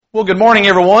Well, good morning,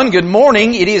 everyone. Good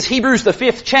morning. It is Hebrews, the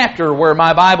 5th chapter, where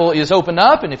my Bible is opened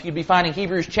up. And if you'd be finding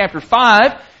Hebrews chapter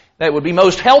 5, that would be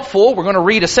most helpful. We're going to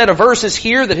read a set of verses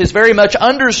here that has very much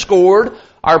underscored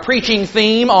our preaching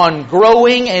theme on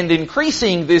growing and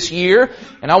increasing this year.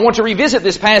 And I want to revisit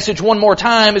this passage one more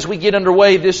time as we get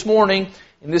underway this morning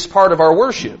in this part of our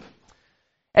worship.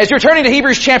 As you're turning to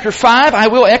Hebrews chapter 5, I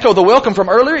will echo the welcome from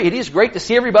earlier. It is great to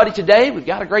see everybody today. We've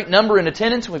got a great number in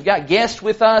attendance. We've got guests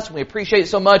with us. And we appreciate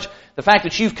so much the fact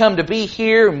that you've come to be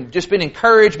here and just been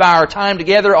encouraged by our time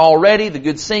together already, the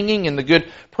good singing and the good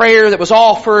prayer that was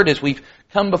offered as we've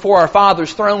come before our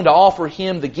Father's throne to offer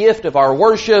Him the gift of our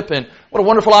worship. And what a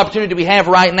wonderful opportunity we have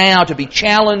right now to be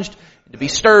challenged, to be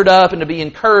stirred up, and to be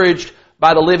encouraged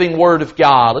by the living Word of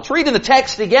God. Let's read in the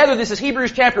text together. This is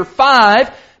Hebrews chapter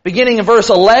 5. Beginning in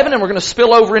verse 11, and we're going to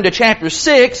spill over into chapter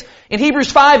 6. In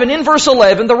Hebrews 5 and in verse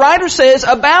 11, the writer says,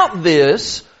 "About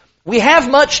this, we have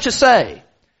much to say.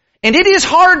 And it is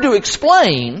hard to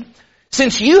explain,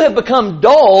 since you have become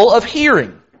dull of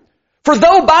hearing. For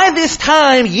though by this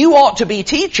time you ought to be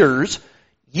teachers,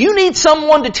 you need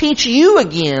someone to teach you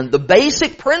again the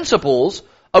basic principles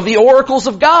of the oracles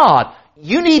of God.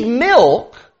 You need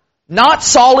milk, not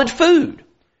solid food.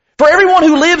 For everyone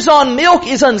who lives on milk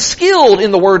is unskilled in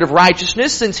the word of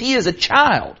righteousness, since he is a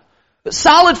child. But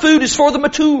solid food is for the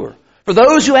mature, for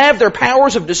those who have their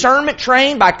powers of discernment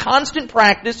trained by constant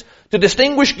practice to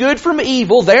distinguish good from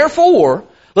evil. Therefore,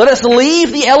 let us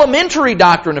leave the elementary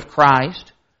doctrine of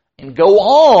Christ and go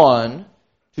on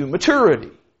to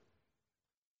maturity."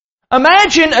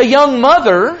 Imagine a young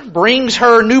mother brings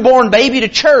her newborn baby to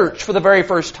church for the very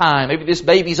first time. Maybe this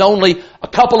baby's only a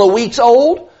couple of weeks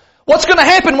old. What's going to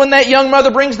happen when that young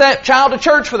mother brings that child to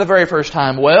church for the very first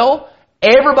time? Well,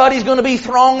 everybody's going to be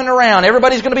thronging around.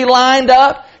 Everybody's going to be lined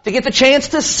up to get the chance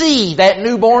to see that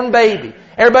newborn baby.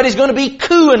 Everybody's going to be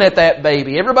cooing at that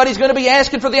baby. Everybody's going to be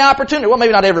asking for the opportunity. Well,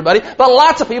 maybe not everybody, but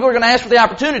lots of people are going to ask for the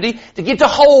opportunity to get to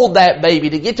hold that baby,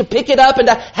 to get to pick it up and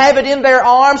to have it in their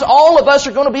arms. All of us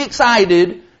are going to be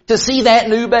excited to see that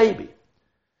new baby.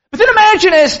 But then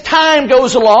imagine as time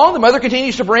goes along, the mother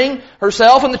continues to bring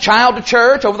herself and the child to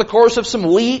church over the course of some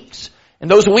weeks, and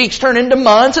those weeks turn into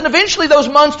months, and eventually those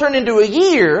months turn into a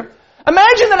year.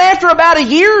 Imagine that after about a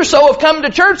year or so of coming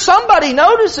to church, somebody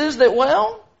notices that,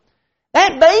 well,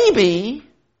 that baby's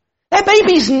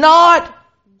not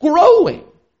growing.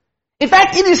 In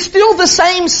fact, it is still the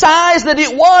same size that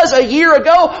it was a year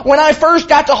ago when I first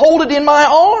got to hold it in my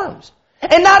arms.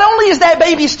 And not only is that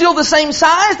baby still the same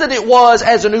size that it was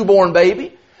as a newborn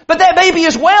baby, but that baby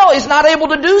as well is not able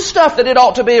to do stuff that it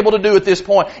ought to be able to do at this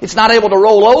point. It's not able to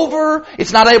roll over.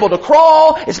 It's not able to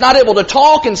crawl. It's not able to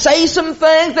talk and say some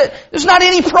things. There's not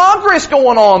any progress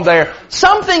going on there.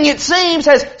 Something, it seems,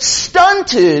 has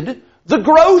stunted the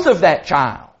growth of that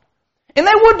child. And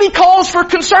that would be cause for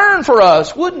concern for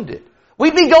us, wouldn't it?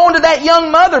 We'd be going to that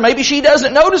young mother. Maybe she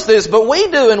doesn't notice this, but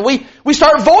we do. And we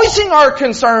start voicing our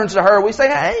concerns to her. We say,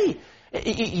 hey,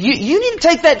 you need to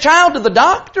take that child to the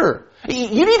doctor.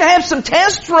 You need to have some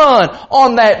tests run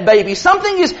on that baby.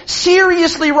 Something is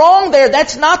seriously wrong there.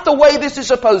 That's not the way this is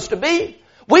supposed to be.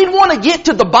 We'd want to get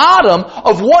to the bottom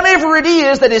of whatever it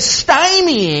is that is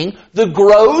stymieing the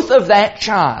growth of that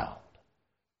child.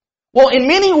 Well, in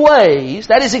many ways,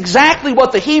 that is exactly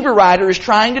what the Hebrew writer is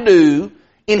trying to do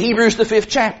in Hebrews, the 5th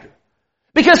chapter.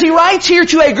 Because he writes here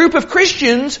to a group of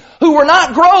Christians who were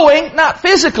not growing, not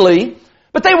physically,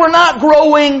 but they were not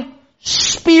growing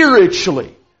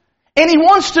spiritually. And he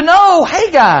wants to know,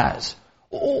 hey guys,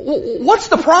 what's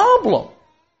the problem?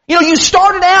 You know, you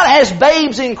started out as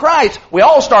babes in Christ. We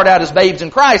all start out as babes in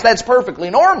Christ. That's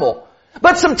perfectly normal.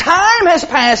 But some time has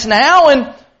passed now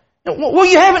and, well,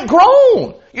 you haven't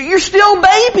grown. You're still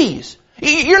babies.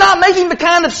 You're not making the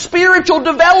kind of spiritual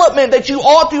development that you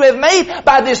ought to have made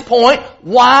by this point.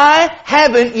 Why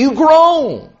haven't you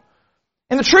grown?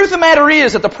 And the truth of the matter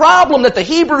is that the problem that the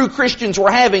Hebrew Christians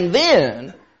were having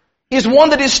then is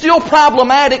one that is still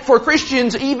problematic for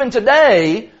Christians even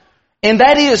today, and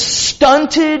that is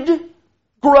stunted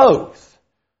growth.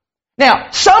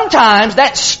 Now, sometimes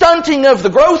that stunting of the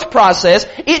growth process,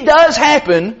 it does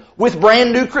happen with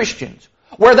brand new Christians,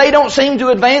 where they don't seem to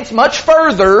advance much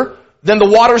further than the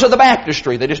waters of the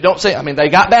baptistry. They just don't say, they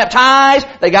got baptized,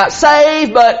 they got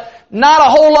saved, but not a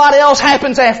whole lot else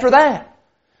happens after that.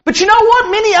 But you know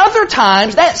what? Many other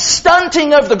times, that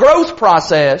stunting of the growth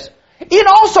process, it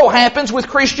also happens with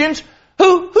Christians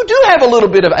who do have a little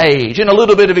bit of age and a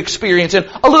little bit of experience and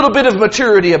a little bit of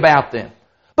maturity about them.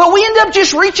 But we end up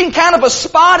just reaching kind of a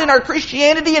spot in our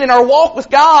Christianity and in our walk with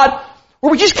God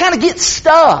where we just kind of get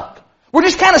stuck. We're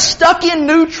just kind of stuck in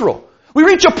neutral. We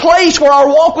reach a place where our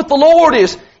walk with the Lord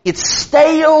is it's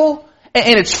stale,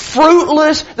 and it's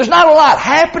fruitless. There's not a lot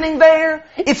happening there.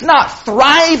 It's not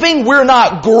thriving. We're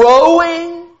not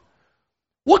growing.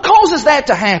 What causes that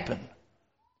to happen?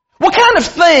 What kind of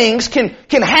things can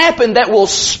happen that will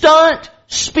stunt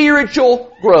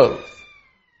spiritual growth?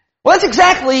 Well, that's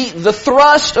exactly the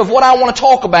thrust of what I want to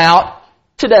talk about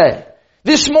today.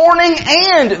 This morning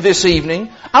and this evening,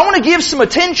 I want to give some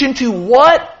attention to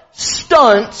what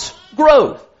stunts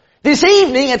growth. This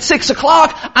evening at 6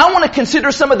 o'clock, I want to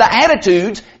consider some of the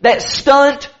attitudes that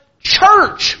stunt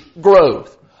church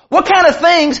growth. What kind of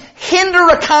things hinder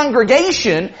a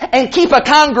congregation and keep a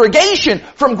congregation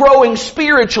from growing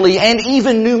spiritually and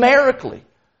even numerically?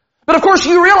 But of course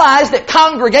you realize that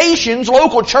congregations,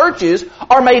 local churches,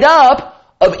 are made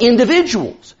up of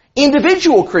individuals,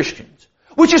 individual Christians.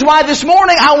 Which is why this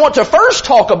morning I want to first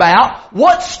talk about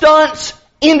what stunts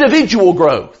individual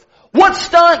growth. What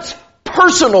stunts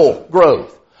personal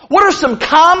growth? What are some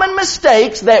common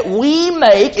mistakes that we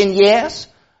make? And yes,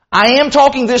 I am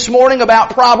talking this morning about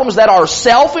problems that are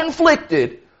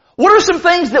self-inflicted. What are some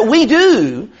things that we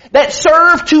do that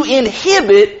serve to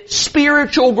inhibit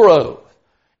spiritual growth?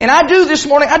 And I do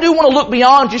want to look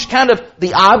beyond just kind of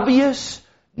the obvious,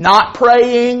 not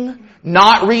praying,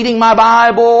 not reading my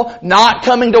Bible, not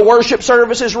coming to worship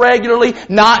services regularly,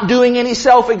 not doing any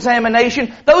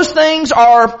self-examination.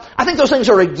 I think those things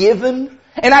are a given.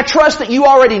 And I trust that you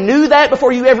already knew that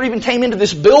before you ever even came into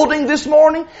this building this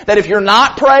morning, that if you're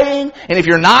not praying, and if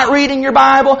you're not reading your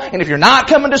Bible, and if you're not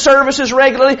coming to services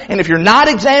regularly, and if you're not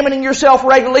examining yourself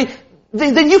regularly,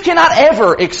 then you cannot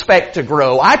ever expect to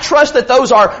grow. I trust that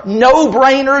those are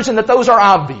no-brainers and that those are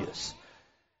obvious.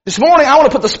 This morning I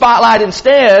want to put the spotlight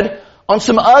instead on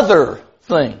some other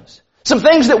things. Some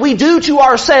things that we do to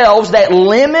ourselves that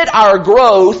limit our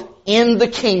growth in the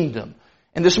kingdom.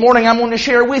 And this morning I'm going to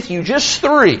share with you just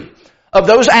 3 of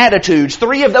those attitudes,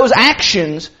 3 of those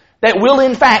actions that will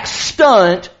in fact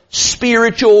stunt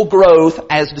spiritual growth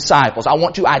as disciples. I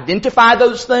want to identify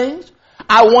those things.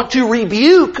 I want to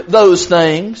rebuke those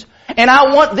things. And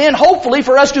I want then hopefully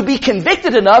for us to be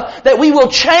convicted enough that we will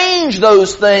change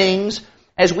those things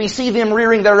as we see them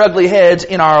rearing their ugly heads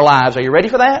in our lives. Are you ready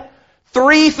for that?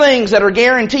 3 things that are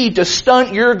guaranteed to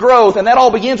stunt your growth. And that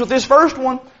all begins with this first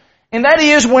one. And that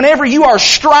is whenever you are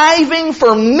striving for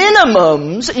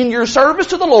minimums in your service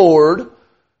to the Lord,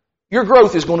 your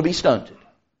growth is going to be stunted.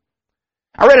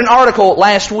 I read an article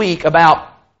last week about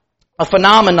a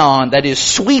phenomenon that is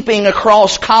sweeping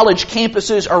across college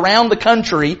campuses around the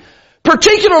country,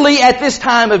 particularly at this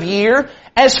time of year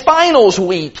as finals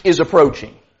week is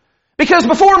approaching. Because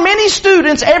before many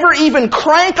students ever even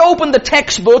crank open the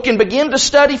textbook and begin to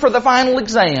study for the final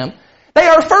exam, they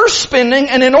are first spending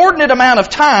an inordinate amount of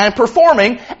time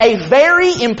performing a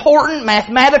very important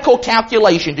mathematical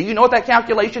calculation. Do you know what that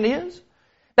calculation is?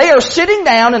 They are sitting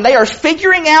down and they are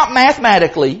figuring out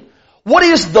mathematically what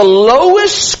is the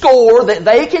lowest score that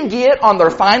they can get on their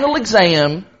final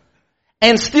exam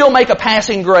and still make a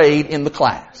passing grade in the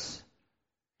class.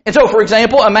 And so, for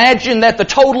example, imagine that the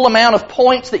total amount of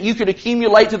points that you could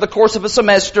accumulate through the course of a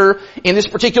semester in this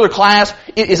particular class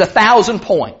is 1,000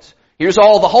 points. Here's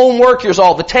all the homework, here's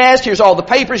all the tests, here's all the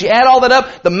papers, you add all that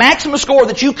up, the maximum score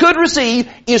that you could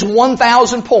receive is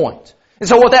 1,000 points. And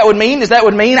so what that would mean is I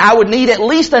would need at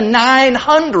least a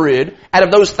 900 out of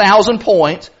those 1,000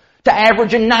 points to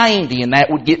average a 90, and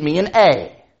that would get me an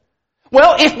A.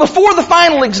 Well, if before the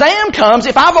final exam comes,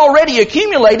 if I've already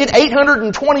accumulated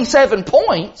 827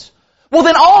 points, well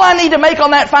then all I need to make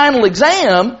on that final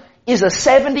exam is a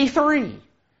 73.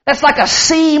 That's like a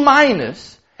C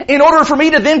minus in order for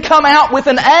me to then come out with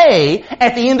an A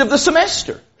at the end of the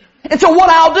semester. And so what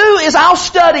I'll do is I'll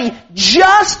study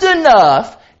just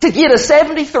enough to get a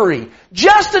 73.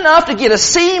 Just enough to get a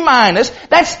C minus.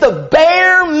 That's the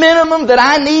bare minimum that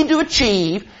I need to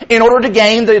achieve in order to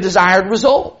gain the desired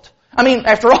result. I mean,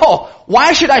 after all,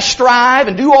 why should I strive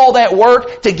and do all that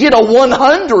work to get a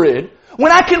 100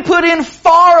 when I can put in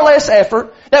far less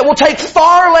effort, that will take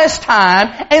far less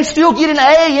time, and still get an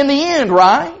A in the end,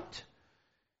 right?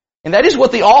 And that is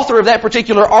what the author of that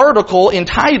particular article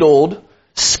entitled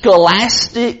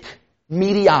Scholastic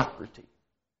Mediocrity.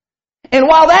 And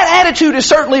while that attitude is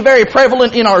certainly very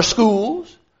prevalent in our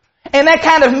schools, and that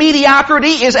kind of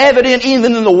mediocrity is evident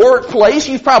even in the workplace,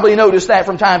 you've probably noticed that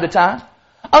from time to time,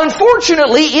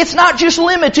 unfortunately, it's not just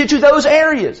limited to those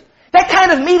areas. That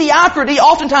kind of mediocrity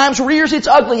oftentimes rears its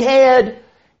ugly head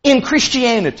in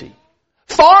Christianity.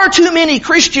 Far too many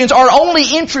Christians are only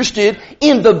interested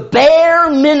in the bare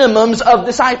minimums of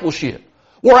discipleship,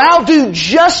 where I'll do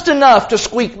just enough to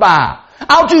squeak by.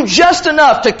 I'll do just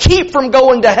enough to keep from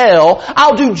going to hell.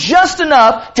 I'll do just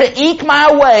enough to eke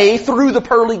my way through the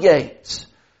pearly gates.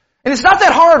 And it's not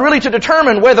that hard really to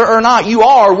determine whether or not you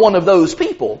are one of those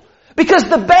people. Because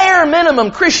the bare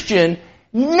minimum Christian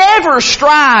never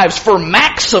strives for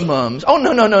maximums. Oh,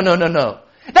 no.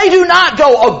 They do not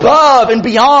go above and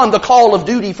beyond the call of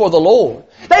duty for the Lord.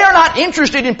 They are not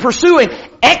interested in pursuing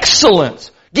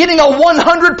excellence, getting a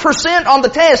 100% on the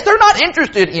test. They're not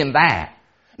interested in that.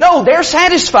 No, they're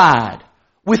satisfied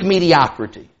with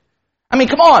mediocrity. I mean,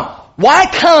 come on. Why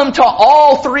come to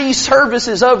all three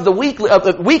services of the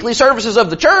weekly services of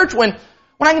the church when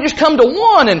I can just come to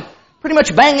one and pretty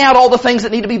much bang out all the things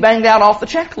that need to be banged out off the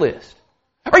checklist?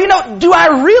 Or, do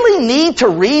I really need to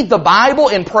read the Bible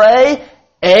and pray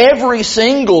every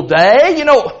single day?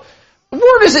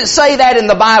 Where does it say that in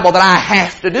the Bible that I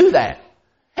have to do that?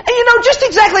 And just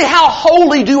exactly how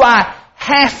holy do I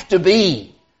have to be?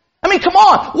 I mean, come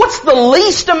on. What's the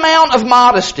least amount of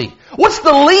modesty? What's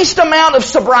the least amount of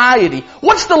sobriety?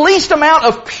 What's the least amount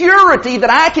of purity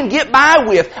that I can get by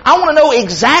with? I want to know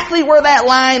exactly where that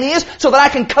line is so that I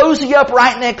can cozy up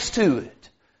right next to it.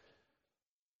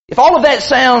 If all of that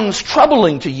sounds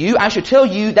troubling to you, I should tell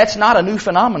you that's not a new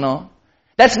phenomenon.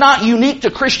 That's not unique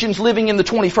to Christians living in the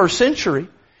 21st century.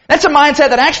 That's a mindset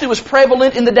that actually was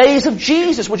prevalent in the days of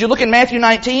Jesus. Would you look in Matthew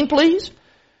 19, please?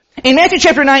 In Matthew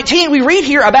chapter 19, we read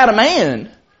here about a man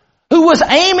who was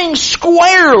aiming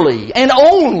squarely and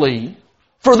only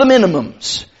for the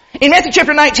minimums. In Matthew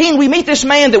chapter 19, we meet this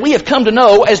man that we have come to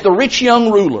know as the rich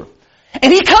young ruler.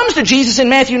 And he comes to Jesus in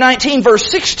Matthew 19, verse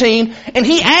 16, and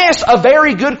he asks a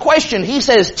very good question. He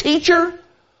says, "Teacher,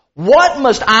 what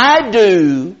must I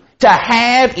do to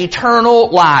have eternal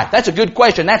life?" That's a good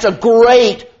question. That's a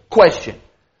great question.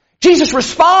 Jesus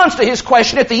responds to his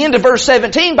question at the end of verse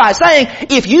 17 by saying,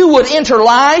 if you would enter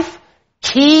life,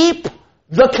 keep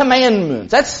the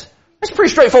commandments. That's pretty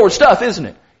straightforward stuff, isn't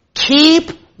it?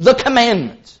 Keep the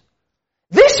commandments.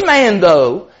 This man,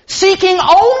 though, seeking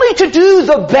only to do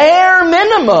the bare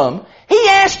minimum, he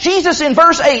asked Jesus in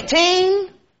verse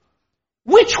 18,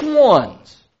 which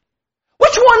ones?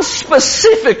 Which ones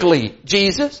specifically,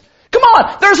 Jesus? Come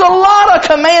on, there's a lot of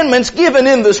commandments given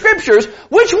in the Scriptures.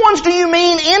 Which ones do you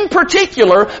mean in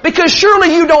particular? Because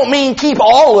surely you don't mean keep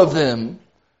all of them.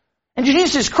 And to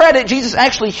Jesus' credit, Jesus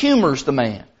actually humors the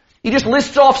man. He just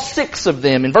lists off 6 of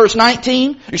them. In verse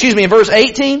 18,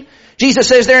 Jesus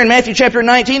says there in Matthew chapter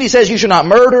 19, he says, you should not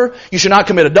murder, you should not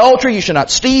commit adultery, you should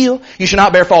not steal, you should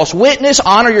not bear false witness,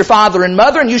 honor your father and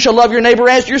mother, and you shall love your neighbor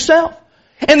as yourself.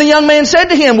 And the young man said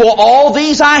to him, well, all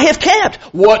these I have kept.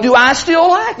 What do I still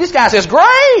lack? This guy says,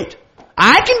 great,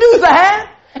 I can do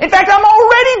that. In fact, I'm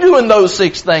already doing those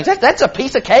 6 things. That's a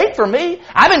piece of cake for me.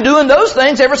 I've been doing those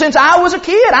things ever since I was a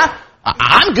kid.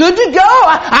 I'm good to go.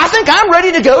 I think I'm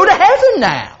ready to go to heaven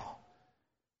now.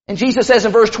 And Jesus says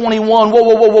in verse 21,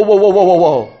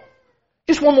 whoa.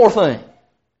 Just one more thing.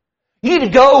 You need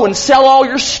to go and sell all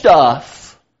your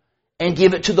stuff and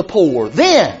give it to the poor.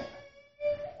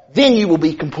 Then you will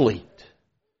be complete.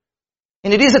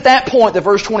 And it is at that point that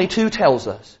verse 22 tells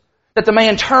us that the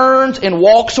man turns and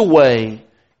walks away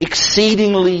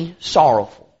exceedingly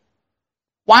sorrowful.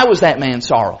 Why was that man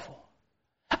sorrowful?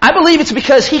 I believe it's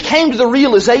because he came to the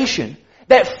realization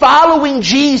that following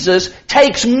Jesus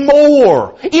takes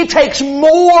more. It takes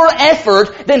more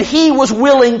effort than he was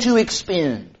willing to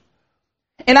expend.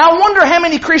 And I wonder how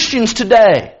many Christians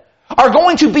today are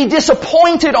going to be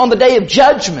disappointed on the day of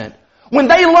judgment when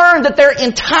they learn that their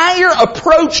entire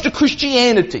approach to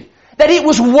Christianity, that it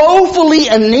was woefully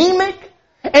anemic,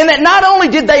 and that not only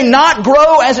did they not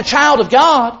grow as a child of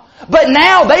God, but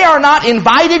now they are not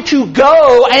invited to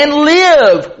go and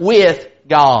live with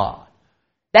God.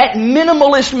 That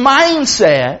minimalist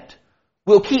mindset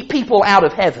will keep people out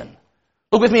of heaven.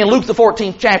 Look with me in Luke the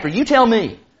 14th chapter. You tell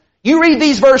me. You read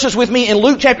these verses with me in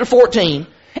Luke chapter 14,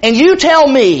 and you tell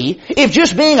me if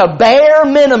just being a bare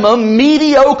minimum,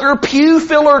 mediocre, pew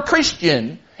filler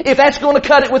Christian, if that's going to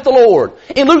cut it with the Lord.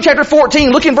 In Luke chapter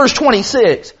 14, look in verse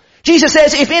 26. Jesus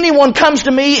says, if anyone comes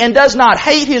to me and does not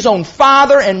hate his own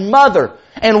father and mother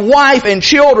and wife and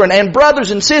children and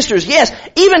brothers and sisters, yes,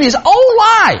 even his own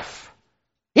life,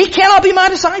 he cannot be my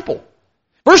disciple.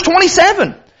 Verse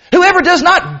 27, whoever does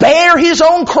not bear his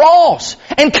own cross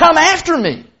and come after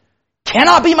me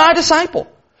cannot be my disciple.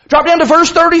 Drop down to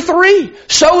verse 33.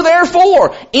 So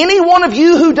therefore, any one of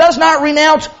you who does not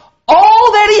renounce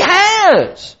all that he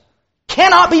has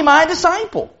cannot be my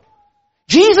disciple.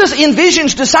 Jesus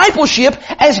envisions discipleship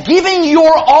as giving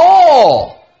your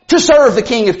all to serve the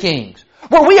King of Kings,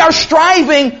 where we are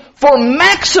striving for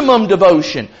maximum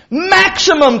devotion,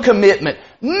 maximum commitment,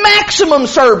 maximum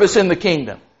service in the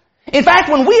kingdom. In fact,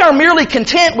 when we are merely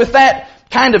content with that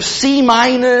kind of C-,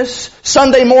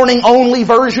 Sunday morning only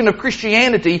version of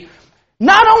Christianity,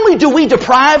 not only do we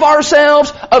deprive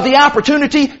ourselves of the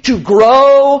opportunity to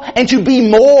grow and to be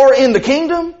more in the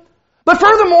kingdom, but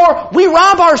furthermore, we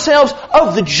rob ourselves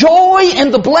of the joy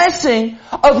and the blessing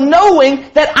of knowing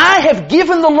that I have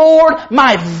given the Lord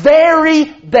my very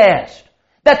best.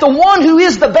 That the one who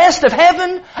is the best of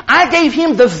heaven, I gave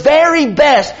Him the very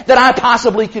best that I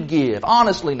possibly could give.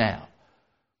 Honestly now.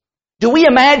 Do we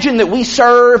imagine that we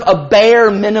serve a bare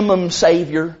minimum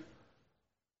Savior?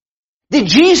 Did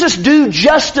Jesus do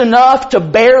just enough to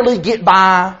barely get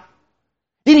by?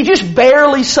 Did He just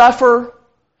barely suffer?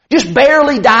 Just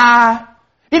barely die?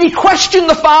 Did He question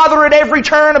the Father at every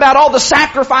turn about all the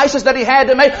sacrifices that He had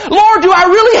to make? Lord, do I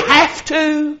really have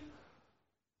to?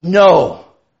 No.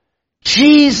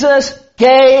 Jesus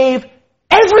gave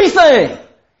everything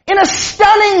in a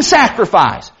stunning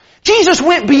sacrifice. Jesus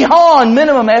went beyond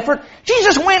minimum effort.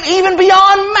 Jesus went even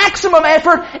beyond maximum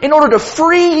effort in order to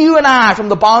free you and I from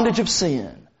the bondage of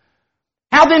sin.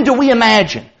 How then do we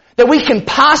imagine that we can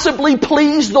possibly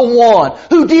please the one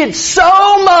who did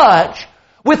so much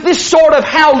with this sort of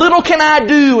how little can I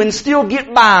do and still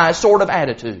get by sort of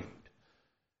attitude?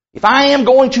 If I am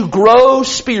going to grow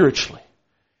spiritually,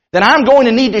 then I'm going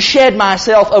to need to shed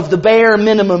myself of the bare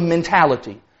minimum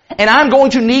mentality. And I'm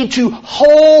going to need to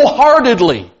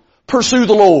wholeheartedly pursue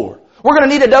the Lord. We're going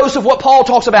to need a dose of what Paul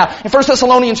talks about in 1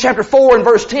 Thessalonians chapter 4 and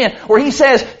verse 10, where he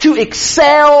says to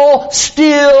excel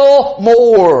still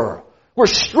more. We're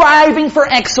striving for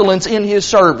excellence in His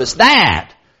service.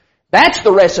 That's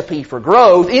the recipe for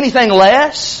growth. Anything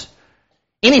less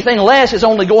is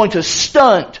only going to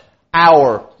stunt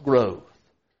our growth.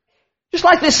 Just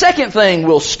like this second thing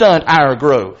will stunt our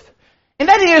growth. And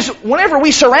that is whenever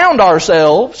we surround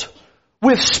ourselves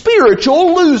with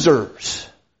spiritual losers.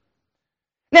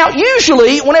 Now,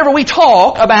 usually, whenever we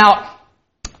talk about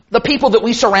the people that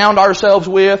we surround ourselves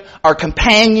with, our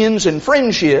companions and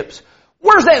friendships,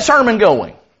 where's that sermon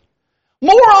going?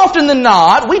 More often than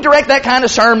not, we direct that kind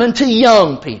of sermon to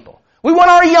young people. We want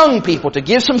our young people to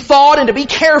give some thought and to be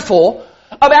careful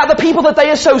about the people that they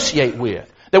associate with.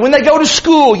 That when they go to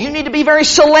school, you need to be very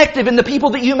selective in the people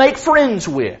that you make friends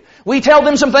with. We tell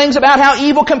them some things about how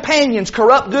evil companions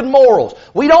corrupt good morals.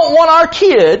 We don't want our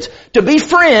kids to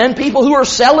befriend people who are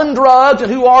selling drugs and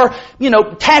who are,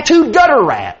 tattooed gutter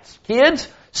rats. Kids,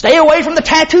 stay away from the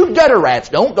tattooed gutter rats.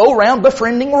 Don't go around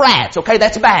befriending rats, okay?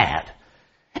 That's bad.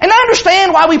 And I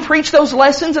understand why we preach those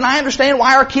lessons, and I understand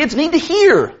why our kids need to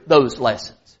hear those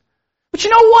lessons. But you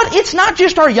know what? It's not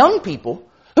just our young people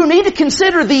who need to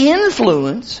consider the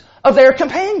influence of their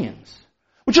companions.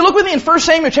 Would you look with me in 1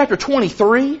 Samuel chapter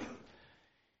 23?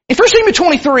 In 1 Samuel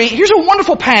 23, here's a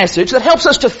wonderful passage that helps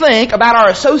us to think about our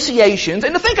associations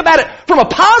and to think about it from a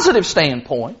positive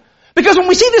standpoint. Because when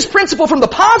we see this principle from the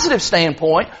positive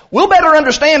standpoint, we'll better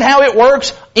understand how it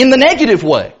works in the negative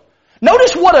way.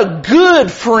 Notice what a good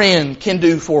friend can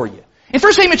do for you. In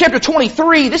 1 Samuel chapter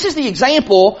 23, this is the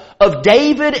example of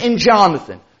David and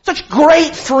Jonathan. Such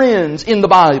great friends in the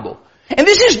Bible. And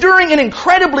this is during an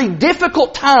incredibly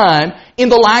difficult time in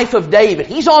the life of David.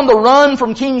 He's on the run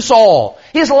from King Saul.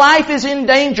 His life is in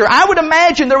danger. I would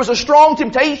imagine there was a strong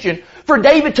temptation for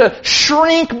David to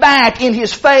shrink back in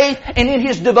his faith and in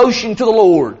his devotion to the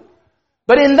Lord.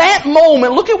 But in that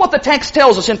moment, look at what the text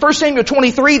tells us. In 1 Samuel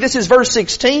 23, this is verse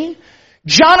 16.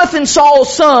 Jonathan,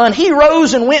 Saul's son, he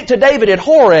rose and went to David at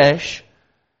Horesh,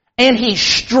 and he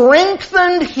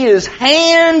strengthened his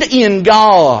hand in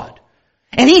God.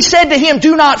 And he said to him,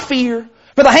 do not fear,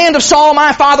 for the hand of Saul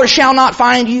my father shall not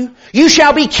find you. You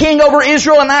shall be king over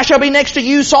Israel, and I shall be next to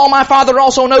you. Saul my father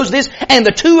also knows this. And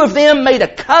the two of them made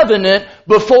a covenant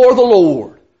before the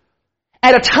Lord.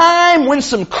 At a time when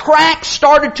some cracks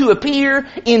started to appear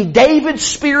in David's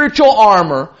spiritual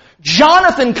armor,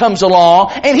 Jonathan comes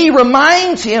along and he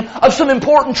reminds him of some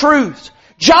important truths.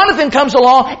 Jonathan comes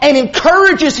along and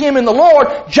encourages him in the Lord.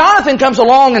 Jonathan comes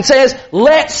along and says,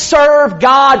 let's serve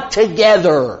God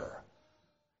together.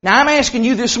 Now I'm asking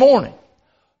you this morning,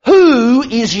 who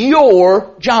is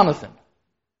your Jonathan?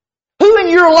 Who in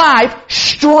your life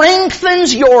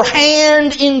strengthens your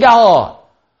hand in God?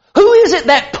 Who is it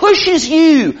that pushes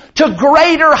you to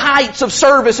greater heights of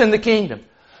service in the kingdom?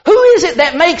 Who is it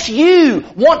that makes you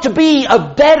want to be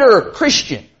a better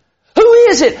Christian? Who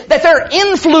is it that their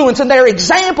influence and their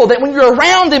example, that when you're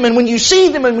around them and when you see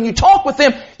them and when you talk with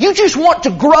them, you just want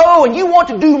to grow and you want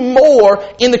to do more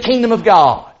in the kingdom of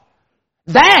God?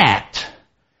 That's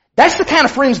the kind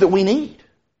of friends that we need.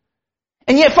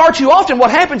 And yet far too often what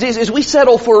happens is we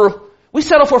settle for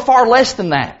far less than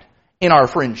that in our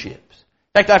friendships.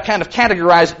 In fact, I've kind of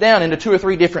categorized it down into 2 or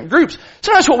 3 different groups.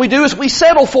 Sometimes what we do is we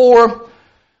settle for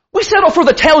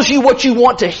the tells you what you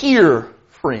want to hear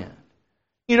friend.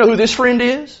 You know who this friend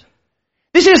is?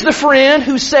 This is the friend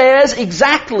who says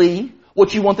exactly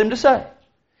what you want them to say.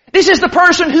 This is the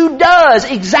person who does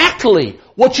exactly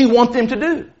what you want them to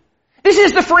do. This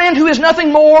is the friend who is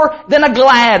nothing more than a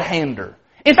glad-hander.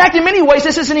 In fact, in many ways,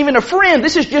 this isn't even a friend.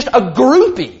 This is just a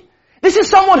groupie. This is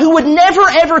someone who would never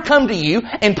ever come to you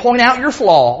and point out your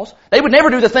flaws. They would never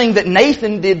do the thing that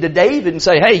Nathan did to David and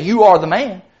say, hey, you are the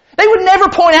man. They would never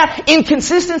point out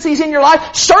inconsistencies in your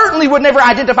life. Certainly would never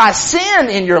identify sin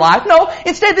in your life. No,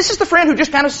 instead, this is the friend who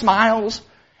just kind of smiles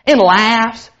and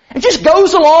laughs and just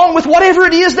goes along with whatever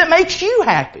it is that makes you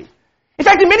happy. In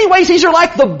fact, in many ways, these are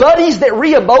like the buddies that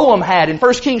Rehoboam had in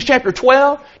 1 Kings chapter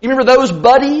 12. You remember those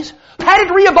buddies? Patted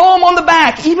Rehoboam on the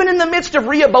back, even in the midst of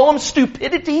Rehoboam's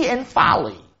stupidity and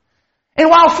folly. And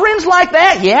while friends like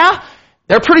that, yeah,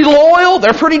 they're pretty loyal,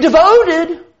 they're pretty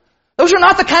devoted, those are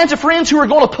not the kinds of friends who are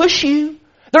going to push you.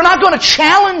 They're not going to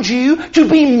challenge you to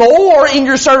be more in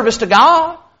your service to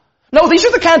God. No, these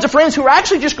are the kinds of friends who are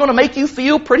actually just going to make you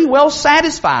feel pretty well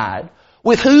satisfied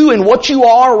with who and what you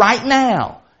are right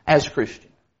now as a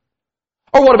Christian.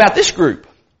 Or what about this group?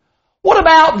 What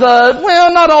about the,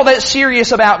 not all that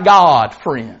serious about God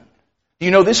friend? Do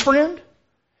you know this friend?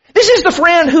 This is the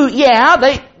friend who,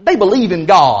 they believe in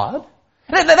God.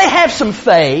 They have some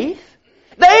faith.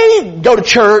 They go to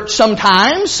church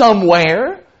sometimes,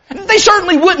 somewhere. They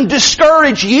certainly wouldn't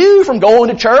discourage you from going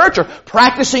to church or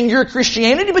practicing your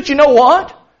Christianity, but you know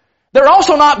what? They're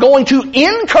also not going to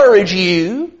encourage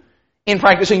you in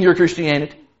practicing your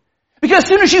Christianity. Because as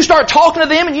soon as you start talking to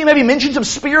them and you maybe mention some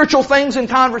spiritual things in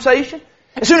conversation,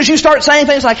 as soon as you start saying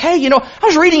things like, hey, I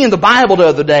was reading in the Bible the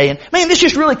other day and man, this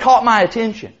just really caught my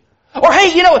attention. Or hey,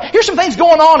 here's some things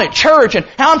going on at church and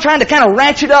how I'm trying to kind of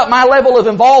ratchet up my level of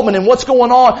involvement in what's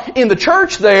going on in the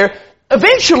church there.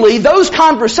 Eventually, those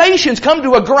conversations come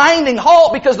to a grinding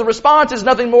halt because the response is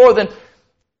nothing more than,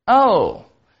 oh,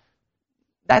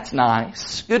 that's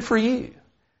nice. Good for you.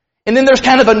 And then there's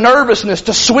kind of a nervousness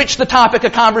to switch the topic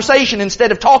of conversation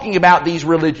instead of talking about these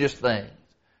religious things.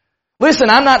 Listen,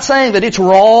 I'm not saying that it's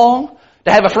wrong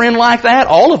to have a friend like that.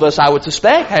 All of us, I would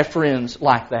suspect, have friends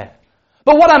like that.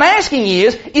 But what I'm asking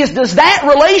is does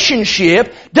that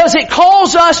relationship, does it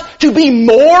cause us to be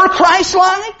more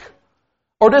Christ-like?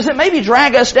 Or does it maybe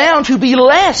drag us down to be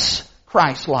less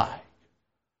Christ-like?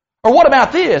 Or what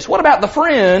about this? What about the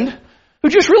friend who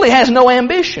just really has no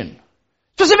ambition?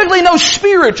 Specifically, no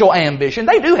spiritual ambition.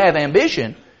 They do have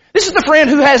ambition. This is the friend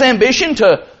who has ambition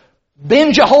to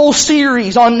binge a whole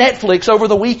series on Netflix over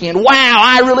the weekend. Wow,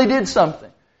 I really did something.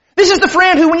 This is the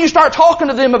friend who, when you start talking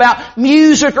to them about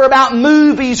music or about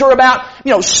movies or about,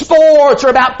 sports or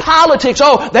about politics,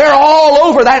 they're all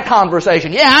over that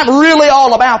conversation. Yeah, I'm really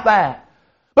all about that.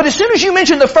 But as soon as you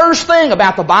mention the first thing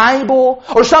about the Bible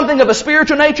or something of a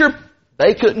spiritual nature,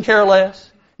 they couldn't care less.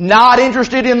 Not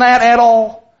interested in that at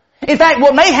all. In fact,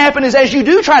 what may happen is as you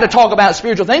do try to talk about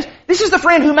spiritual things, this is the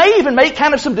friend who may even make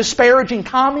kind of some disparaging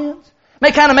comments,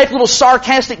 may kind of make little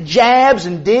sarcastic jabs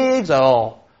and digs.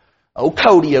 Oh,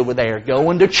 Cody over there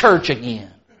going to church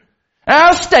again.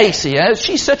 Oh, Stacy,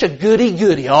 she's such a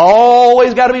goody-goody.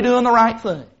 Always got to be doing the right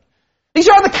thing. These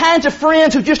are the kinds of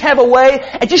friends who just have a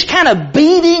way of just kind of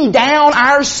beating down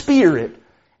our spirit.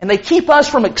 And they keep us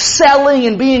from excelling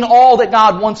and being all that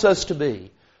God wants us to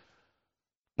be.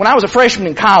 When I was a freshman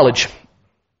in college,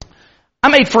 I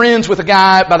made friends with a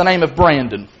guy by the name of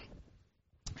Brandon.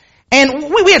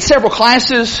 And we had several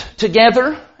classes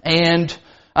together, and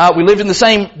we lived in the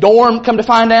same dorm, come to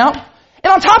find out.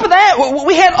 And on top of that,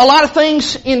 we had a lot of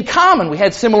things in common. We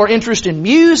had similar interest in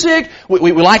music.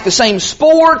 We liked the same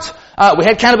sports. We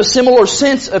had kind of a similar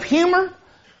sense of humor.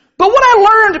 But what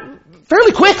I learned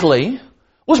fairly quickly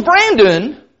was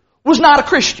Brandon was not a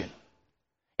Christian.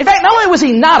 In fact, not only was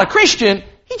he not a Christian,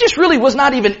 he just really was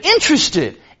not even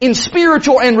interested in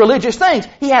spiritual and religious things.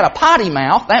 He had a potty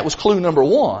mouth. That was clue number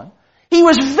 1. He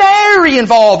was very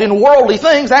involved in worldly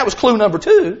things. That was clue number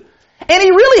 2. And he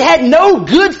really had no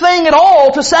good thing at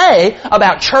all to say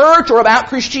about church or about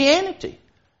Christianity.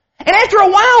 And after a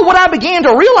while, what I began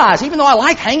to realize, even though I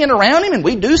liked hanging around him and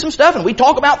we'd do some stuff and we'd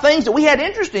talk about things that we had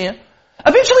interest in,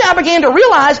 eventually I began to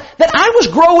realize that I was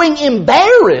growing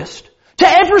embarrassed to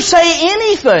ever say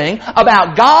anything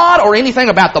about God or anything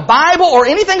about the Bible or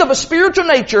anything of a spiritual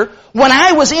nature when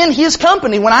I was in his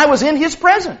company, when I was in his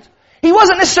presence. He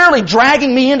wasn't necessarily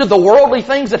dragging me into the worldly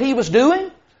things that he was doing,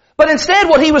 but instead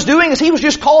what he was doing is he was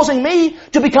just causing me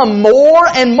to become more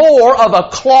and more of a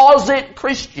closet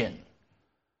Christian.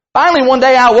 Finally, one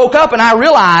day I woke up and I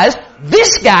realized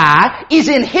this guy is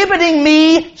inhibiting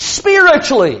me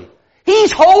spiritually.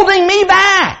 He's holding me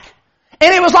back.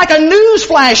 And it was like a news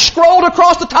flash scrolled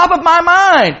across the top of my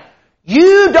mind.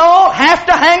 You don't have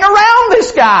to hang around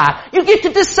this guy. You get to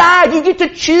decide. You get to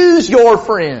choose your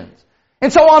friends.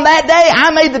 And so on that day,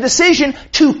 I made the decision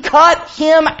to cut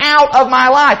him out of my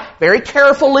life. Very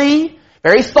carefully,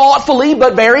 very thoughtfully,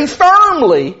 but very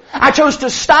firmly. I chose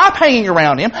to stop hanging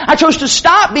around him. I chose to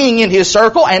stop being in his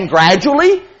circle, and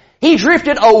gradually, he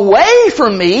drifted away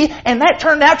from me, and that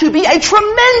turned out to be a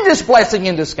tremendous blessing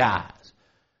in disguise.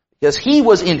 Because he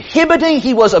was inhibiting,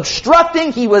 he was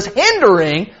obstructing, he was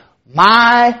hindering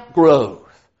my growth.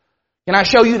 Can I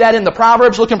show you that in the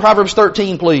Proverbs? Look in Proverbs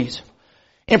 13, please.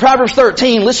 In Proverbs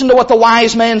 13, listen to what the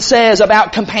wise man says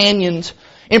about companions.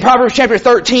 In Proverbs chapter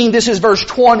 13, this is verse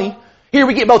 20. Here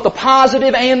we get both the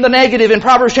positive and the negative. In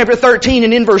Proverbs chapter 13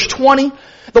 and in verse 20,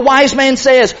 the wise man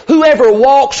says, whoever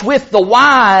walks with the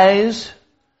wise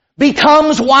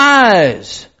becomes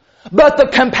wise, but the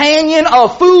companion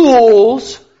of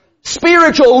fools,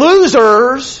 spiritual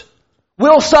losers,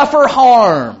 will suffer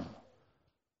harm.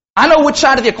 I know which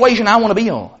side of the equation I want to be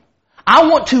on. I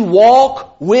want to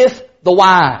walk with the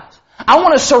wise. I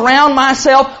want to surround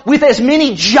myself with as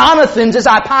many Jonathans as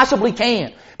I possibly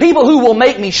can. People who will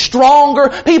make me stronger,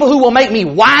 people who will make me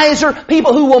wiser,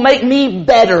 people who will make me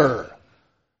better.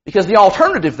 Because the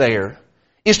alternative there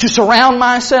is to surround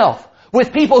myself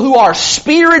with people who are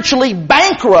spiritually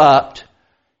bankrupt,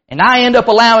 and I end up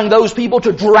allowing those people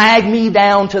to drag me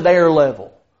down to their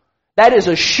level. That is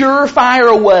a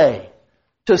surefire way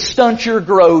to stunt your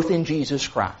growth in Jesus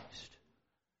Christ.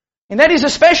 And that is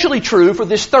especially true for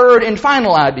this third and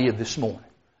final idea this morning.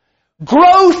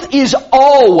 Growth is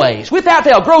always, without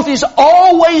fail, growth is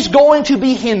always going to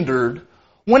be hindered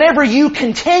whenever you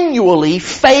continually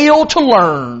fail to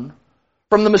learn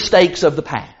from the mistakes of the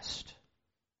past.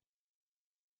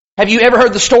 Have you ever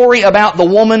heard the story about the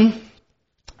woman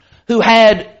who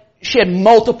had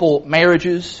multiple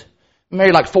marriages,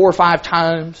 married like 4 or 5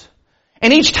 times?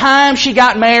 And each time she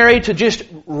got married to just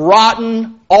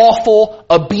rotten, awful,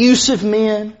 abusive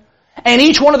men. And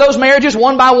each one of those marriages,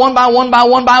 one by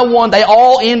one, they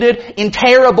all ended in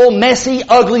terrible, messy,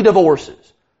 ugly divorces.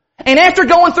 And after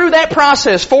going through that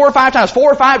process 4 or 5 times,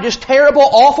 4 or 5 just terrible,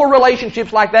 awful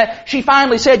relationships like that, she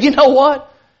finally said, you know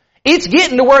what? It's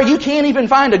getting to where you can't even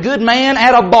find a good man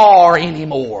at a bar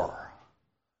anymore.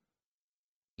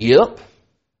 Yep.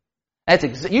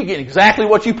 You get exactly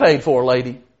what you paid for,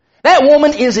 lady. That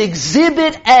woman is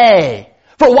exhibit A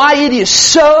for why it is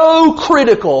so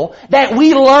critical that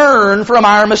we learn from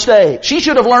our mistakes. She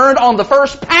should have learned on the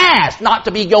first pass not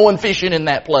to be going fishing in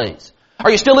that place.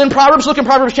 Are you still in Proverbs? Look in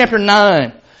Proverbs chapter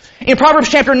 9. In Proverbs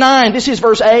chapter 9, this is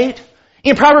verse 8.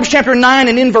 In Proverbs chapter 9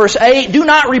 and in verse 8, do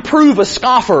not reprove a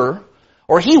scoffer,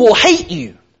 or he will hate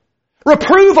you.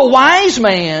 Reprove a wise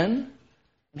man,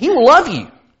 he will love you.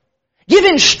 Give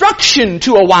instruction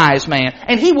to a wise man,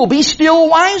 and he will be still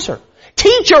wiser.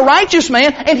 Teach a righteous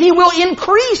man, and he will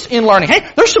increase in learning.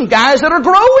 Hey, there's some guys that are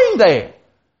growing there.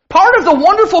 Part of the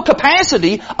wonderful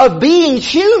capacity of being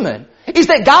human is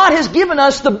that God has given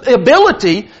us the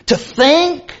ability to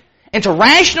think and to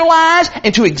rationalize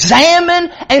and to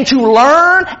examine and to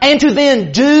learn and to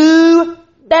then do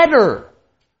better.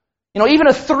 You know, even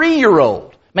a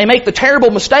 3-year-old may make the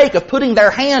terrible mistake of putting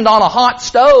their hand on a hot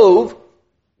stove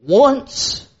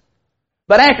once.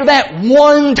 But after that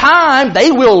one time,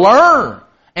 they will learn.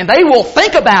 And they will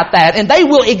think about that. And they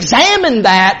will examine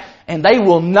that. And they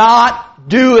will not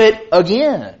do it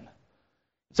again.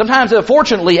 Sometimes,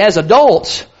 unfortunately, as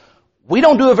adults, we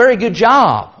don't do a very good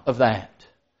job of that.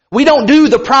 We don't do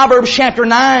the Proverbs chapter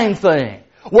 9 thing,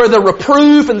 where the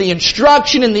reproof and the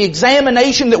instruction and the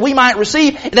examination that we might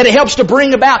receive, that it helps to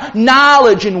bring about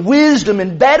knowledge and wisdom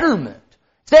and betterment.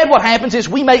 Instead, what happens is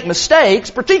we make mistakes,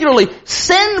 particularly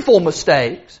sinful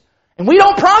mistakes, and we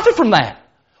don't profit from that.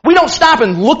 We don't stop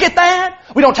and look at that.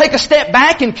 We don't take a step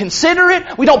back and consider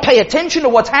it. We don't pay attention to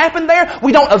what's happened there.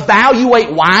 We don't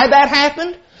evaluate why that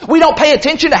happened. We don't pay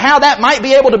attention to how that might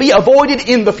be able to be avoided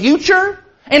in the future.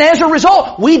 And as a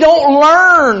result, we don't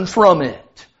learn from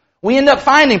it. We end up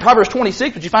finding Proverbs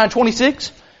 26. Would you find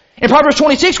 26? In Proverbs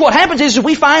 26, what happens is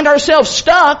we find ourselves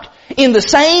stuck in the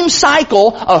same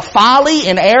cycle of folly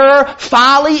and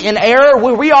error,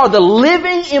 where we are the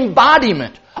living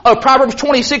embodiment of Proverbs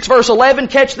 26 verse 11.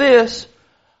 Catch this.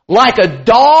 Like a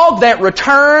dog that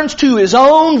returns to his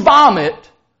own vomit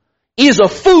is a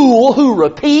fool who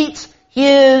repeats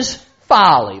his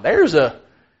folly. There's a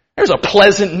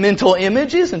pleasant mental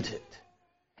image, isn't it?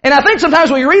 And I think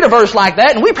sometimes we read a verse like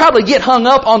that and we probably get hung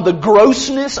up on the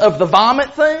grossness of the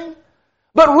vomit thing.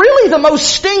 But really the most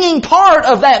stinging part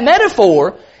of that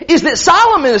metaphor is that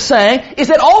Solomon is saying is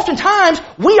that oftentimes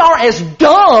we are as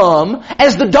dumb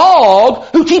as the dog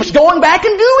who keeps going back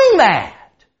and doing that.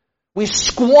 We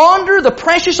squander the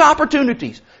precious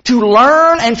opportunities to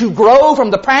learn and to grow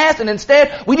from the past, and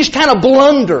instead we just kind of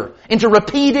blunder into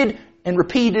repeated and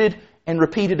repeated and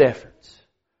repeated efforts.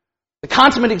 The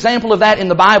consummate example of that in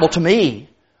the Bible to me,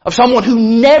 of someone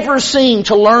who never seemed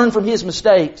to learn from his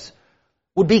mistakes,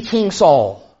 would be King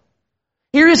Saul.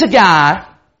 Here is a guy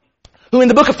who in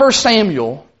the book of 1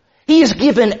 Samuel, he is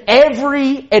given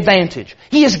every advantage.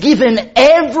 He is given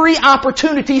every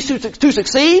opportunity to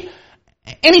succeed,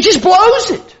 and he just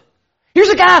blows it. Here's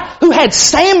a guy who had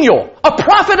Samuel, a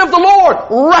prophet of the Lord,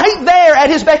 right there at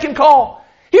his beck and call.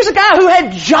 Here's a guy who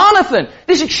had Jonathan,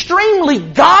 this extremely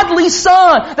godly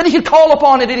son that he could call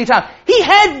upon at any time. He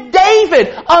had David,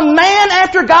 a man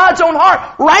after God's own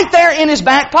heart, right there in his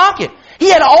back pocket. He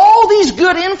had all these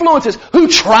good influences who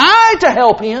tried to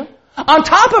help him. On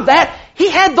top of that, he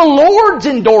had the Lord's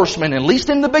endorsement, at least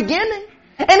in the beginning.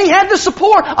 And he had the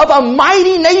support of a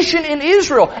mighty nation in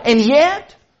Israel. And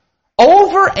yet,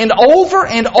 over and over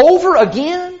and over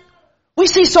again, we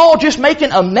see Saul just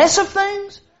making a mess of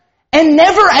things and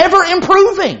never ever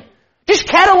improving. Just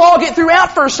catalog it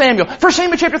throughout 1 Samuel. 1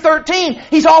 Samuel chapter 13,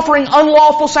 he's offering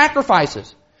unlawful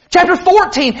sacrifices. Chapter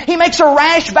 14, he makes a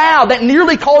rash vow that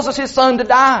nearly causes his son to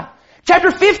die.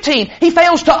 Chapter 15, he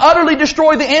fails to utterly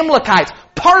destroy the Amalekites.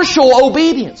 Partial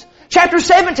obedience. Chapter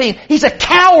 17, he's a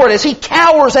coward as he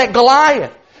cowers at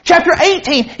Goliath. Chapter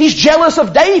 18, he's jealous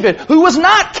of David, who was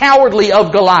not cowardly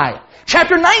of Goliath.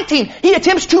 Chapter 19, he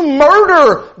attempts to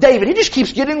murder David. He just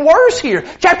keeps getting worse here.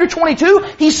 Chapter 22,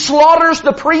 he slaughters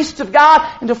the priests of God.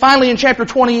 Until finally in chapter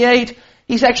 28,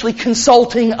 he's actually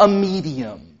consulting a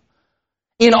medium.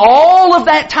 In all of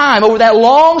that time, over that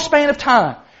long span of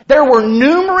time, there were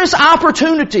numerous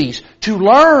opportunities to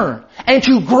learn and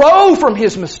to grow from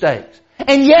his mistakes.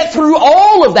 And yet through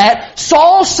all of that,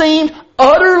 Saul seemed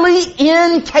utterly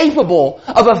incapable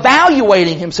of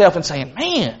evaluating himself and saying,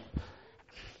 man,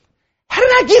 how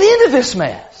did I get into this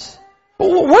mess?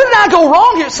 Where did I go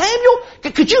wrong here?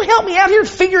 Samuel, could you help me out here to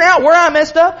figure out where I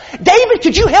messed up? David,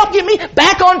 could you help get me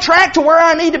back on track to where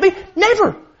I need to be?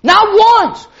 Never. Not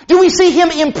once do we see him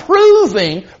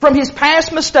improving from his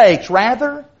past mistakes.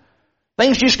 Rather,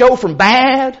 things just go from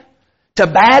bad to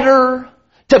badder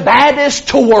to baddest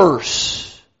to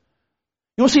worse.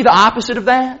 You want to see the opposite of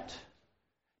that?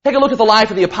 Take a look at the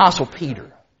life of the Apostle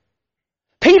Peter.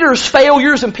 Peter's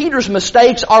failures and Peter's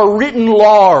mistakes are written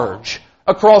large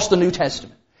across the New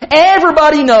Testament.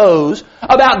 Everybody knows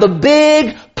about the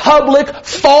big, public,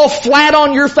 fall flat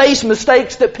on your face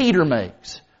mistakes that Peter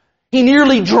makes. He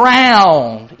nearly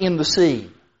drowned in the sea.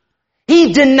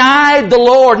 He denied the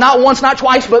Lord not once, not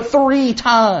twice, but 3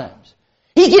 times.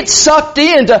 He gets sucked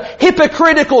into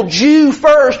hypocritical Jew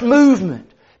first movement.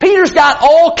 Peter's got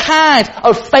all kinds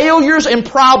of failures and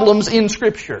problems in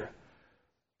Scripture.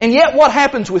 And yet what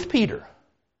happens with Peter?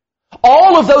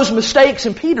 All of those mistakes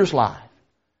in Peter's life,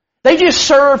 they just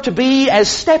serve to be as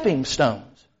stepping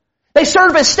stones. They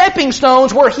serve as stepping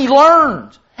stones where he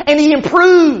learns and he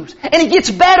improves and he gets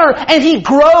better and he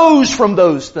grows from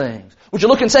those things. Would you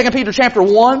look in 2 Peter chapter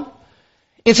 1?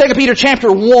 In 2 Peter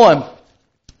chapter 1,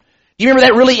 do you remember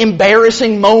that really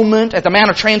embarrassing moment at the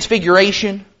Mount of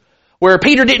Transfiguration where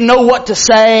Peter didn't know what to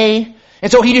say?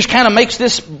 And so he just kind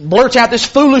of blurts out this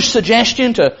foolish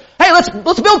suggestion to, hey, let's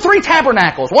build 3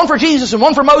 tabernacles. One for Jesus and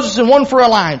one for Moses and one for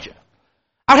Elijah.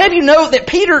 I'll have you know that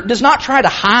Peter does not try to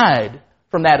hide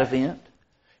from that event.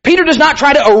 Peter does not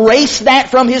try to erase that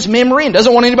from his memory and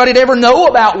doesn't want anybody to ever know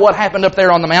about what happened up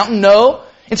there on the mountain. No.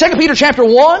 In 2 Peter chapter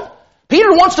 1, Peter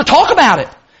wants to talk about it.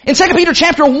 In 2 Peter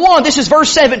chapter 1, this is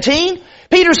verse 17,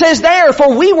 Peter says there,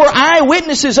 for we were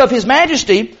eyewitnesses of His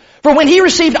majesty, for when He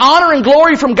received honor and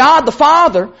glory from God the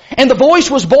Father, and the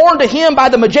voice was borne to Him by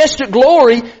the majestic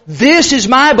glory, this is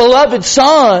my beloved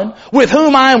Son, with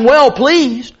whom I am well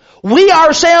pleased. We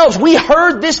ourselves, we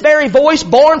heard this very voice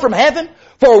borne from heaven,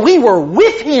 for we were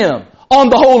with Him on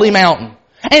the holy mountain.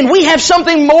 And we have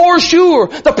something more sure,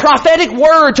 the prophetic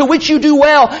word to which you do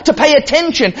well to pay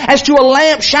attention as to a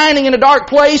lamp shining in a dark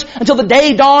place until the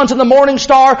day dawns and the morning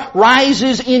star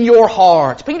rises in your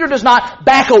hearts. Peter does not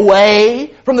back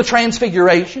away from the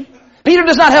transfiguration. Peter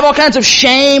does not have all kinds of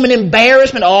shame and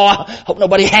embarrassment. Oh, I hope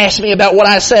nobody asks me about what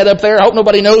I said up there. I hope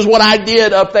nobody knows what I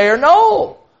did up there.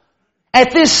 No.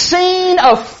 At this scene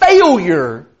of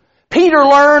failure, Peter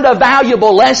learned a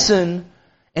valuable lesson,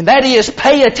 and that is,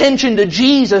 pay attention to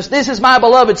Jesus. This is my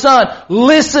beloved Son.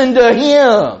 Listen to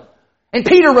Him. And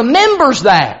Peter remembers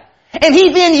that. And he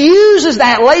then uses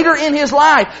that later in his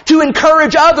life to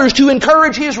encourage others, to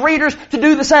encourage his readers to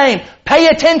do the same. Pay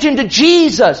attention to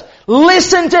Jesus.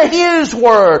 Listen to His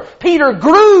Word. Peter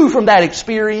grew from that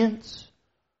experience.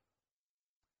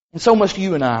 And so must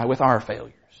you and I with our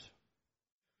failures.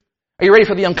 Are you ready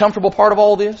for the uncomfortable part of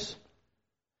all this?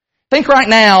 Think right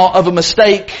now of a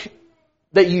mistake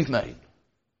that you've made.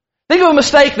 Think of a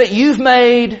mistake that you've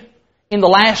made in the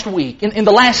last week, in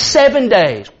the last 7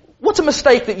 days. What's a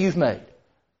mistake that you've made?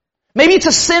 Maybe it's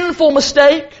a sinful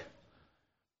mistake.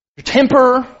 Your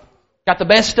temper got the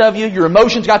best of you. Your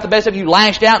emotions got the best of you. You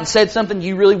lashed out and said something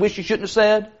you really wish you shouldn't have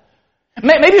said.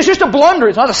 Maybe it's just a blunder.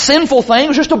 It's not a sinful thing. It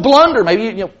was just a blunder.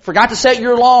 Maybe you forgot to set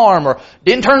your alarm or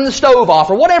didn't turn the stove off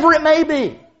or whatever it may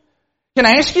be. Can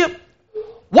I ask you,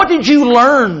 what did you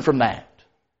learn from that?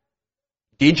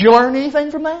 Did you learn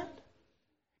anything from that?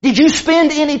 Did you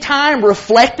spend any time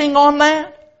reflecting on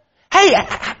that? Hey,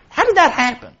 how did that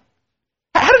happen?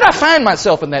 How did I find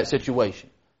myself in that situation?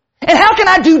 And how can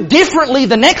I do differently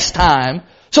the next time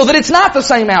so that it's not the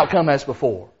same outcome as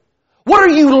before? What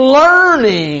are you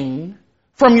learning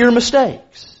from your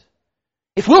mistakes?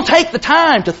 If we'll take the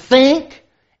time to think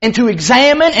and to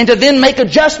examine and to then make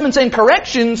adjustments and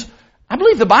corrections, I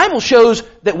believe the Bible shows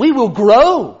that we will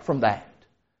grow from that.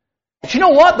 But you know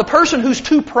what? The person who's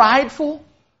too prideful,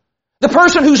 the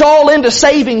person who's all into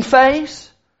saving face,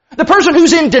 the person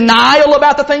who's in denial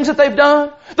about the things that they've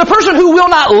done, the person who will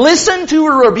not listen to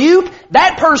a rebuke,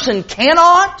 that person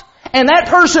cannot and that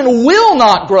person will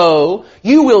not grow.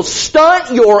 You will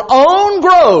stunt your own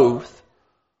growth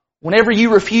whenever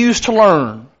you refuse to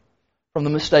learn from the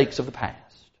mistakes of the past.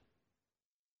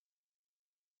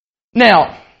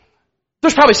 Now,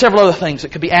 there's probably several other things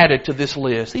that could be added to this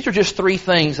list. These are just 3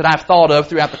 things that I've thought of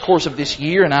throughout the course of this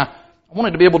year, and I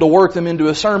wanted to be able to work them into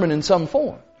a sermon in some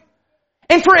form.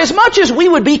 And for as much as we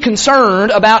would be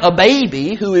concerned about a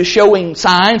baby who is showing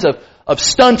signs of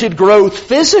stunted growth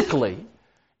physically,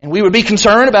 and we would be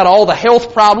concerned about all the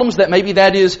health problems that maybe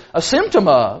that is a symptom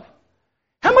of,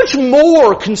 how much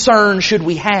more concern should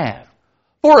we have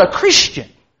for a Christian,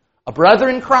 a brother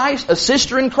in Christ, a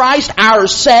sister in Christ,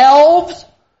 ourselves,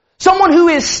 someone who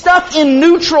is stuck in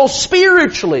neutral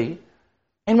spiritually,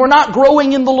 and we're not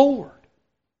growing in the Lord?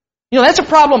 You know, that's a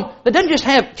problem that doesn't just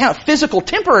have kind of physical,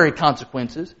 temporary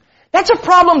consequences. That's a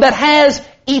problem that has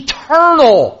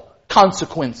eternal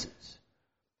consequences.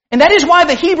 And that is why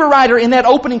the Hebrew writer in that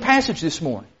opening passage this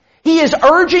morning, he is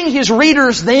urging his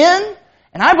readers then,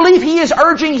 and I believe he is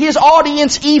urging his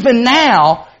audience even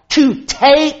now, to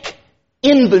take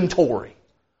inventory.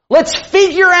 Let's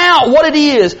figure out what it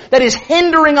is that is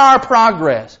hindering our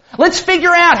progress. Let's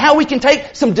figure out how we can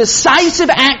take some decisive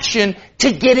action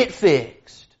to get it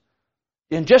fixed.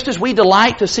 And just as we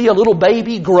delight to see a little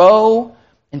baby grow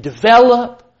and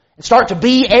develop and start to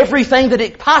be everything that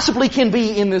it possibly can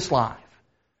be in this life,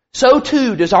 so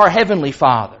too does our Heavenly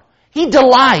Father. He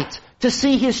delights to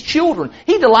see His children.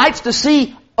 He delights to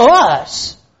see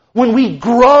us when we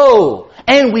grow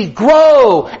and we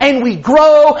grow and we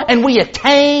grow and we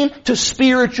attain to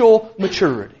spiritual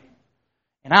maturity.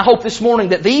 And I hope this morning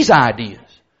that these ideas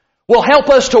will help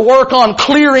us to work on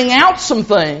clearing out some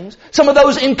things, some of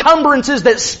those encumbrances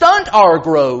that stunt our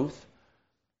growth,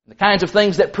 the kinds of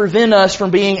things that prevent us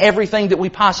from being everything that we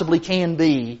possibly can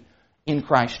be in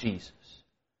Christ Jesus.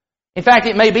 In fact,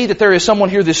 it may be that there is someone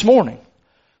here this morning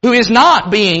who is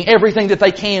not being everything that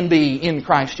they can be in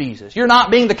Christ Jesus. You're not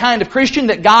being the kind of Christian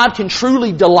that God can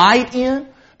truly delight in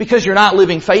because you're not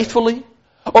living faithfully,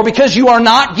 or because you are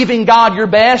not giving God your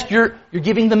best, you're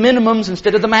giving the minimums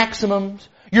instead of the maximums.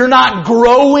 You're not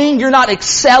growing, you're not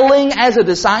excelling as a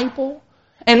disciple.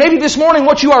 And maybe this morning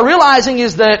what you are realizing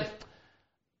is that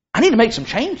I need to make some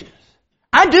changes.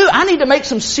 I need to make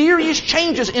some serious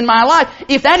changes in my life.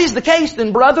 If that is the case,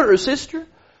 then brother or sister,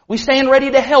 we stand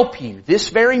ready to help you this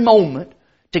very moment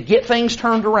to get things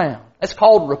turned around. That's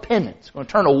called repentance. I'm going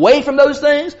to turn away from those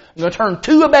things. I'm going to turn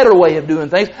to a better way of doing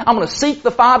things. I'm going to seek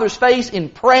the Father's face in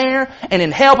prayer and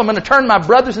in help. I'm going to turn to my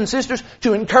brothers and sisters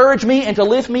to encourage me and to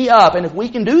lift me up. And if we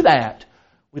can do that,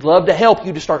 we'd love to help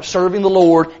you to start serving the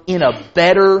Lord in a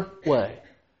better way.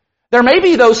 There may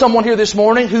be, though, someone here this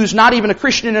morning who's not even a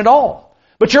Christian at all.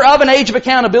 But you're of an age of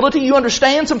accountability. You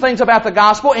understand some things about the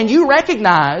gospel, and you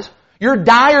recognize your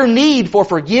dire need for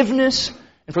forgiveness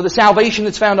and for the salvation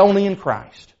that's found only in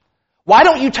Christ. Why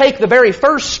don't you take the very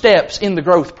first steps in the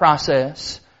growth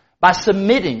process by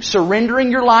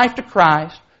surrendering your life to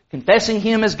Christ, confessing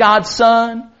Him as God's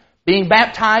Son, being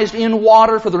baptized in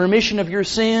water for the remission of your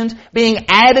sins, being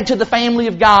added to the family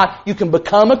of God. You can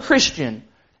become a Christian,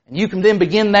 and you can then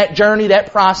begin that journey,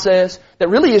 that process, that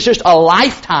really is just a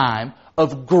lifetime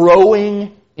of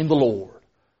growing in the Lord.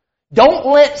 Don't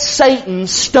let Satan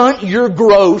stunt your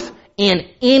growth in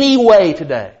any way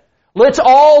today. Let's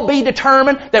all be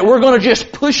determined that we're going to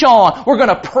just push on. We're going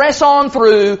to press on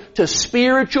through to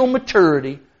spiritual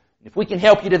maturity. If we can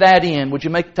help you to that end, would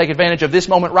you take advantage of this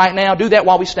moment right now? Do that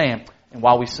while we stand and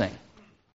while we sing.